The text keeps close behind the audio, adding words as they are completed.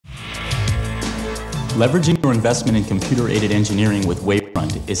Leveraging your investment in computer-aided engineering with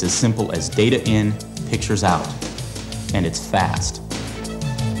Wavefront is as simple as data in, pictures out, and it's fast.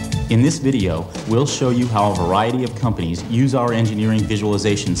 In this video, we'll show you how a variety of companies use our engineering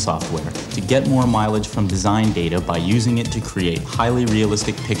visualization software to get more mileage from design data by using it to create highly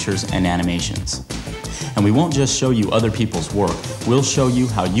realistic pictures and animations. And we won't just show you other people's work, we'll show you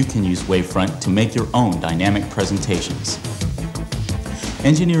how you can use Wavefront to make your own dynamic presentations.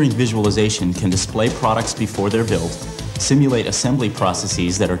 Engineering visualization can display products before they're built, simulate assembly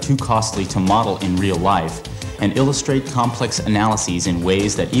processes that are too costly to model in real life, and illustrate complex analyses in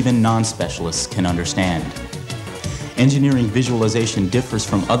ways that even non-specialists can understand. Engineering visualization differs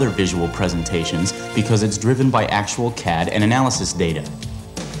from other visual presentations because it's driven by actual CAD and analysis data.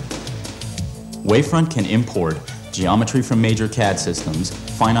 Wavefront can import geometry from major CAD systems,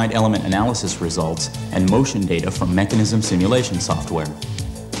 finite element analysis results, and motion data from mechanism simulation software.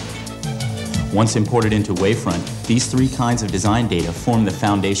 Once imported into Wavefront, these three kinds of design data form the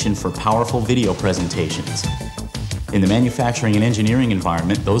foundation for powerful video presentations. In the manufacturing and engineering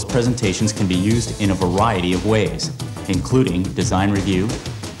environment, those presentations can be used in a variety of ways, including design review,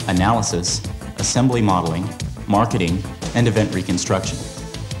 analysis, assembly modeling, marketing, and event reconstruction.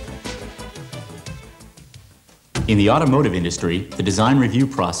 In the automotive industry, the design review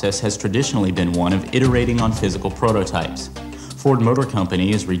process has traditionally been one of iterating on physical prototypes. Ford Motor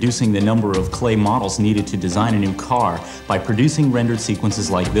Company is reducing the number of clay models needed to design a new car by producing rendered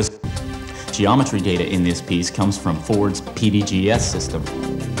sequences like this. Geometry data in this piece comes from Ford's PDGS system.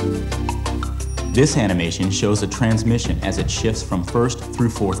 This animation shows a transmission as it shifts from first through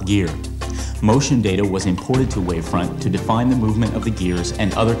fourth gear. Motion data was imported to Wavefront to define the movement of the gears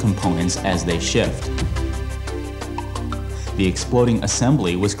and other components as they shift. The exploding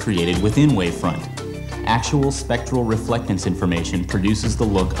assembly was created within Wavefront. Actual spectral reflectance information produces the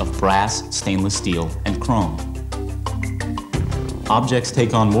look of brass, stainless steel, and chrome. Objects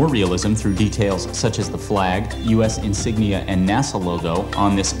take on more realism through details such as the flag, US insignia, and NASA logo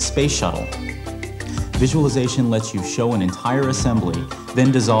on this space shuttle. Visualization lets you show an entire assembly,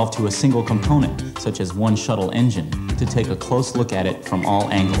 then dissolve to a single component, such as one shuttle engine, to take a close look at it from all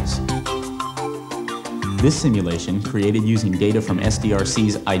angles. This simulation, created using data from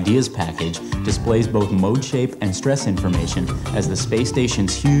SDRC's Ideas package, displays both mode shape and stress information as the space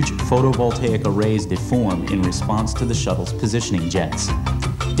station's huge photovoltaic arrays deform in response to the shuttle's positioning jets.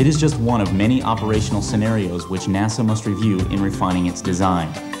 It is just one of many operational scenarios which NASA must review in refining its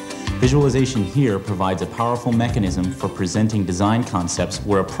design. Visualization here provides a powerful mechanism for presenting design concepts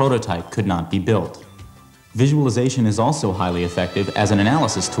where a prototype could not be built. Visualization is also highly effective as an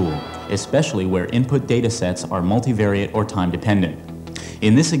analysis tool, especially where input data sets are multivariate or time-dependent.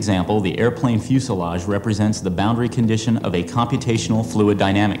 In this example, the airplane fuselage represents the boundary condition of a computational fluid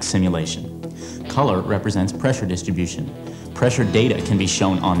dynamics simulation. Color represents pressure distribution. Pressure data can be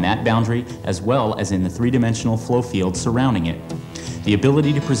shown on that boundary as well as in the three-dimensional flow field surrounding it. The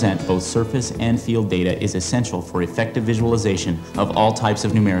ability to present both surface and field data is essential for effective visualization of all types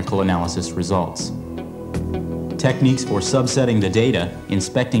of numerical analysis results. Techniques for subsetting the data,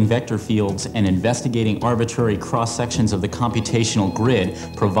 inspecting vector fields, and investigating arbitrary cross-sections of the computational grid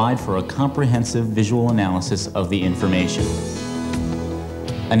provide for a comprehensive visual analysis of the information.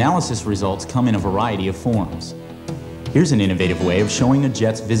 Analysis results come in a variety of forms. Here's an innovative way of showing a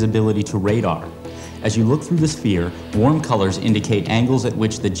jet's visibility to radar. As you look through the sphere, warm colors indicate angles at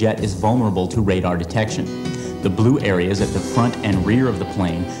which the jet is vulnerable to radar detection. The blue areas at the front and rear of the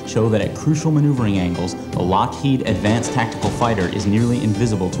plane show that at crucial maneuvering angles, the Lockheed Advanced Tactical Fighter is nearly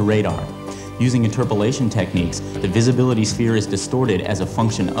invisible to radar. Using interpolation techniques, the visibility sphere is distorted as a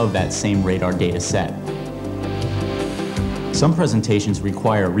function of that same radar data set. Some presentations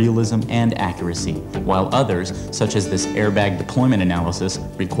require realism and accuracy, while others, such as this airbag deployment analysis,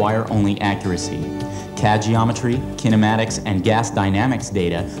 require only accuracy. CAD geometry, kinematics, and gas dynamics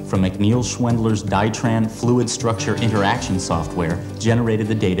data from McNeil Schwendler's Dytran fluid structure interaction software generated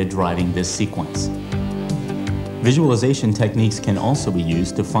the data driving this sequence. Visualization techniques can also be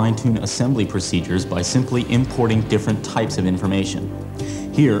used to fine-tune assembly procedures by simply importing different types of information.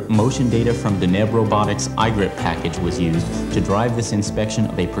 Here, motion data from Deneb Robotics' iGrip package was used to drive this inspection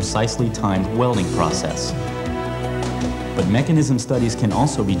of a precisely timed welding process. But mechanism studies can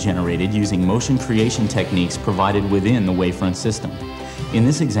also be generated using motion creation techniques provided within the Wavefront system. In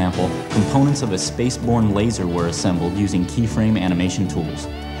this example, components of a spaceborne laser were assembled using keyframe animation tools.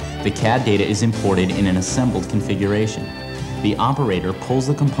 The CAD data is imported in an assembled configuration. The operator pulls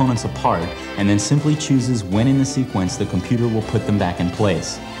the components apart and then simply chooses when in the sequence the computer will put them back in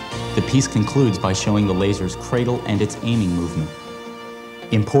place. The piece concludes by showing the laser's cradle and its aiming movement.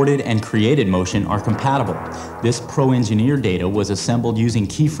 Imported and created motion are compatible. This Pro-Engineer data was assembled using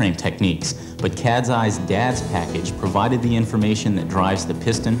keyframe techniques, but CAD's Eye's DADS package provided the information that drives the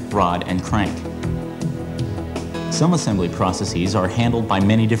piston, rod, and crank. Some assembly processes are handled by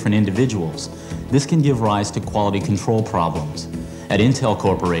many different individuals. This can give rise to quality control problems. At Intel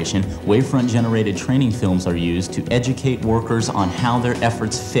Corporation, Wavefront-generated training films are used to educate workers on how their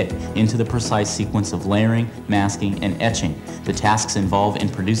efforts fit into the precise sequence of layering, masking, and etching, the tasks involved in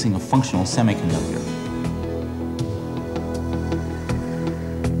producing a functional semiconductor.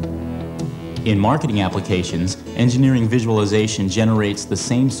 In marketing applications, engineering visualization generates the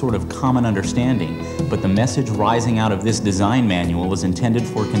same sort of common understanding, but the message rising out of this design manual is intended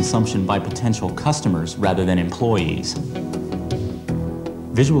for consumption by potential customers rather than employees.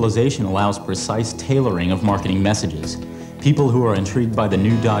 Visualization allows precise tailoring of marketing messages. People who are intrigued by the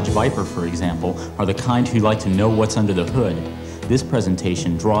new Dodge Viper, for example, are the kind who like to know what's under the hood. This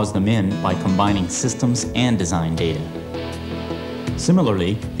presentation draws them in by combining systems and design data.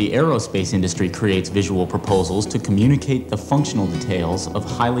 Similarly, the aerospace industry creates visual proposals to communicate the functional details of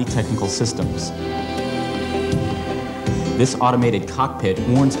highly technical systems. This automated cockpit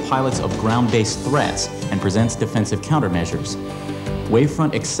warns pilots of ground-based threats and presents defensive countermeasures.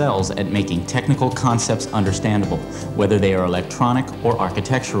 Wavefront excels at making technical concepts understandable, whether they are electronic or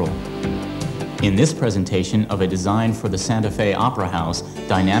architectural. In this presentation of a design for the Santa Fe Opera House,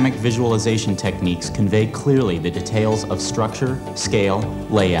 dynamic visualization techniques convey clearly the details of structure, scale,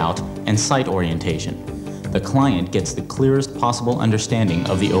 layout, and site orientation. The client gets the clearest possible understanding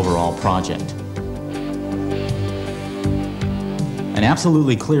of the overall project. An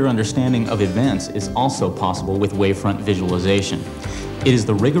absolutely clear understanding of events is also possible with Wavefront visualization. It is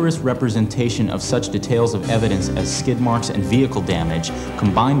the rigorous representation of such details of evidence as skid marks and vehicle damage,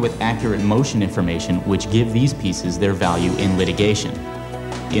 combined with accurate motion information, which give these pieces their value in litigation.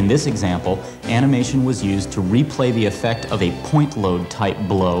 In this example, animation was used to replay the effect of a point load type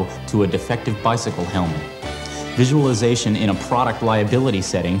blow to a defective bicycle helmet. Visualization in a product liability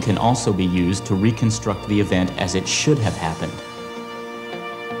setting can also be used to reconstruct the event as it should have happened.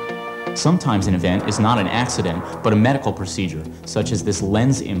 Sometimes an event is not an accident, but a medical procedure, such as this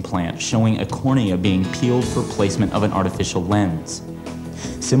lens implant showing a cornea being peeled for placement of an artificial lens.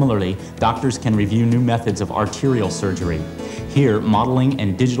 Similarly, doctors can review new methods of arterial surgery. Here, modeling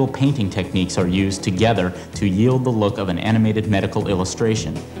and digital painting techniques are used together to yield the look of an animated medical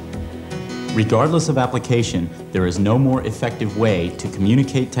illustration. Regardless of application, there is no more effective way to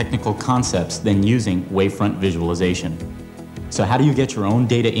communicate technical concepts than using Wavefront visualization. So how do you get your own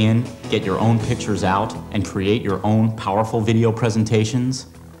data in, get your own pictures out, and create your own powerful video presentations?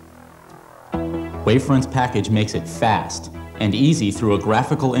 Wavefront's package makes it fast and easy through a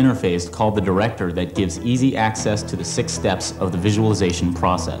graphical interface called the Director that gives easy access to the 6 steps of the visualization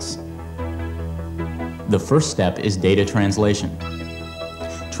process. The first step is data translation.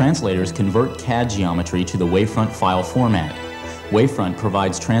 Translators convert CAD geometry to the Wavefront file format. Wavefront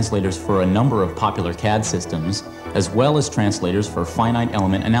provides translators for a number of popular CAD systems, as well as translators for finite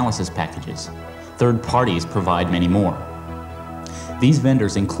element analysis packages. Third parties provide many more. These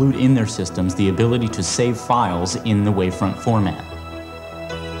vendors include in their systems the ability to save files in the Wavefront format.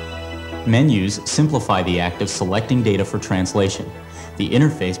 Menus simplify the act of selecting data for translation. The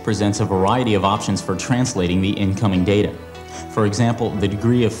interface presents a variety of options for translating the incoming data. For example, the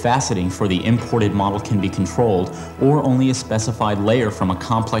degree of faceting for the imported model can be controlled, or only a specified layer from a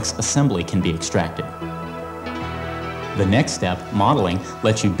complex assembly can be extracted. The next step, modeling,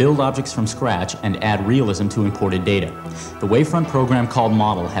 lets you build objects from scratch and add realism to imported data. The Wavefront program called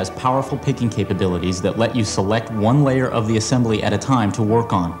Model has powerful picking capabilities that let you select one layer of the assembly at a time to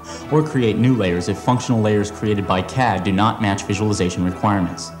work on, or create new layers if functional layers created by CAD do not match visualization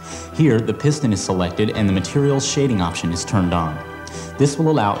requirements. Here, the piston is selected and the materials shading option is turned on. This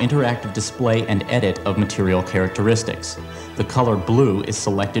will allow interactive display and edit of material characteristics. The color blue is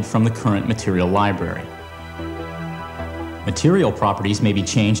selected from the current material library. Material properties may be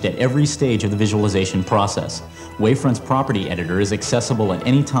changed at every stage of the visualization process. Wavefront's property editor is accessible at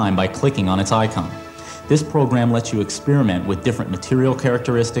any time by clicking on its icon. This program lets you experiment with different material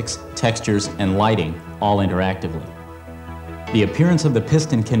characteristics, textures, and lighting, all interactively. The appearance of the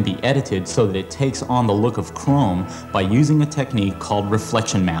piston can be edited so that it takes on the look of chrome by using a technique called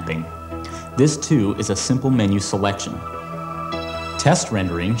reflection mapping. This too is a simple menu selection. Test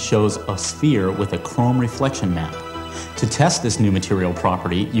rendering shows a sphere with a chrome reflection map. To test this new material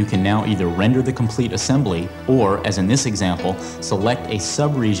property, you can now either render the complete assembly or, as in this example, select a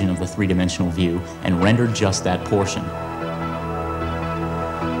sub-region of the three-dimensional view and render just that portion.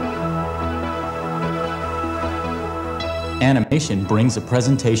 Animation brings a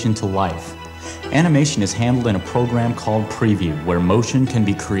presentation to life. Animation is handled in a program called Preview, where motion can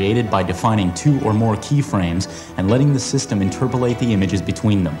be created by defining 2 or more keyframes and letting the system interpolate the images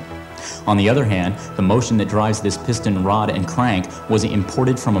between them. On the other hand, the motion that drives this piston, rod, and crank was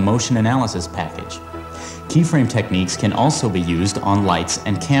imported from a motion analysis package. Keyframe techniques can also be used on lights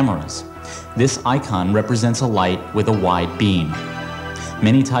and cameras. This icon represents a light with a wide beam.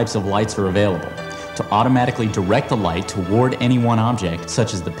 Many types of lights are available. To automatically direct the light toward any one object,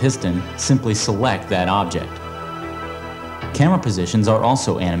 such as the piston, simply select that object. Camera positions are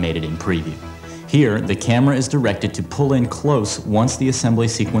also animated in Preview. Here, the camera is directed to pull in close once the assembly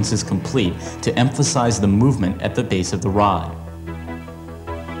sequence is complete to emphasize the movement at the base of the rod.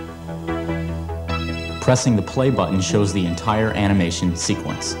 Pressing the play button shows the entire animation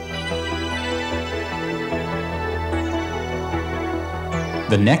sequence.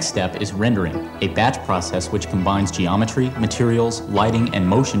 The next step is rendering, a batch process which combines geometry, materials, lighting, and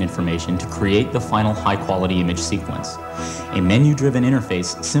motion information to create the final high-quality image sequence. A menu-driven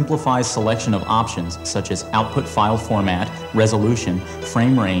interface simplifies selection of options such as output file format, resolution,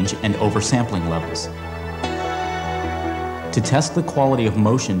 frame range, and oversampling levels. To test the quality of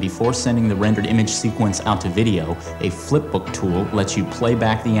motion before sending the rendered image sequence out to video, a flipbook tool lets you play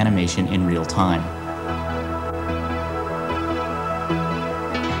back the animation in real time.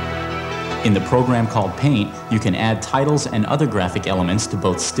 In the program called Paint, you can add titles and other graphic elements to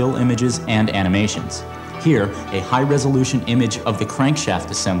both still images and animations. Here, a high-resolution image of the crankshaft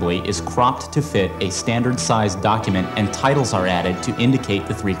assembly is cropped to fit a standard-sized document, and titles are added to indicate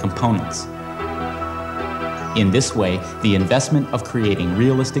the 3 components. In this way, the investment of creating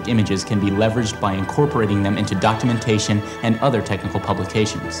realistic images can be leveraged by incorporating them into documentation and other technical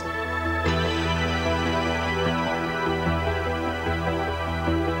publications.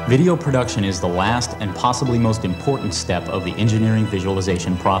 Video production is the last and possibly most important step of the engineering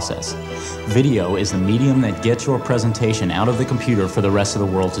visualization process. Video is the medium that gets your presentation out of the computer for the rest of the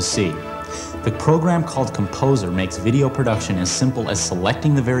world to see. The program called Composer makes video production as simple as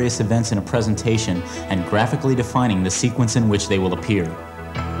selecting the various events in a presentation and graphically defining the sequence in which they will appear.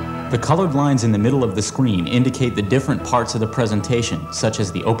 The colored lines in the middle of the screen indicate the different parts of the presentation, such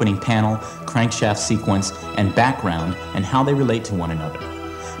as the opening panel, crankshaft sequence, and background, and how they relate to one another.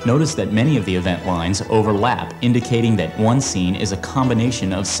 Notice that many of the event lines overlap, indicating that one scene is a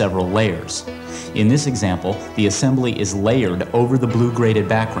combination of several layers. In this example, the assembly is layered over the blue graded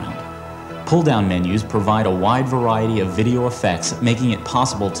background. Pull-down menus provide a wide variety of video effects, making it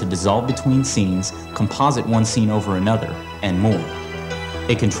possible to dissolve between scenes, composite one scene over another, and more.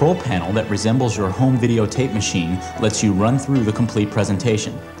 A control panel that resembles your home videotape machine lets you run through the complete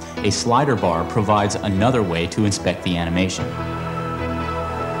presentation. A slider bar provides another way to inspect the animation.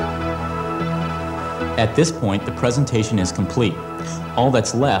 At this point, the presentation is complete. All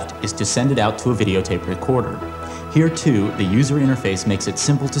that's left is to send it out to a videotape recorder. Here too, the user interface makes it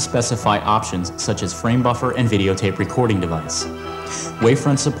simple to specify options such as frame buffer and videotape recording device.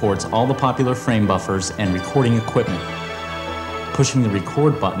 Wavefront supports all the popular frame buffers and recording equipment. Pushing the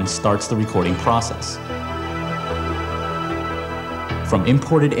record button starts the recording process. From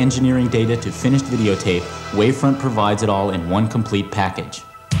imported engineering data to finished videotape, Wavefront provides it all in one complete package.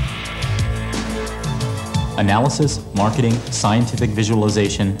 Analysis, marketing, scientific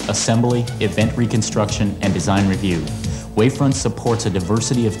visualization, assembly, event reconstruction, and design review. Wavefront supports a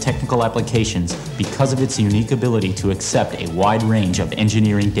diversity of technical applications because of its unique ability to accept a wide range of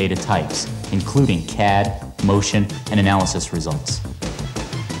engineering data types, including CAD, motion, and analysis results.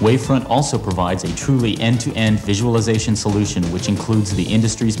 Wavefront also provides a truly end-to-end visualization solution which includes the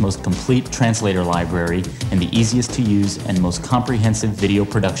industry's most complete translator library and the easiest to use and most comprehensive video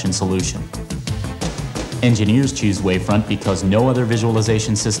production solution. Engineers choose Wavefront because no other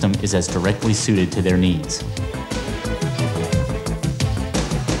visualization system is as directly suited to their needs.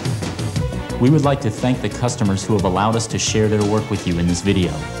 We would like to thank the customers who have allowed us to share their work with you in this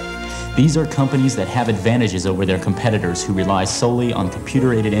video. These are companies that have advantages over their competitors who rely solely on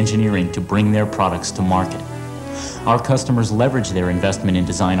computer-aided engineering to bring their products to market. Our customers leverage their investment in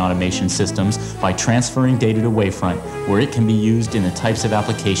design automation systems by transferring data to Wavefront, where it can be used in the types of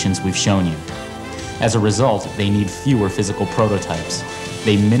applications we've shown you. As a result, they need fewer physical prototypes.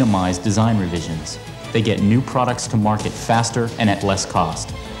 They minimize design revisions. They get new products to market faster and at less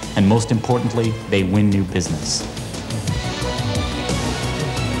cost. And most importantly, they win new business.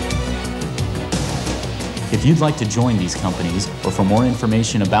 If you'd like to join these companies, or for more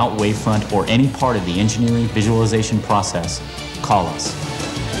information about Wavefront or any part of the engineering visualization process, call us.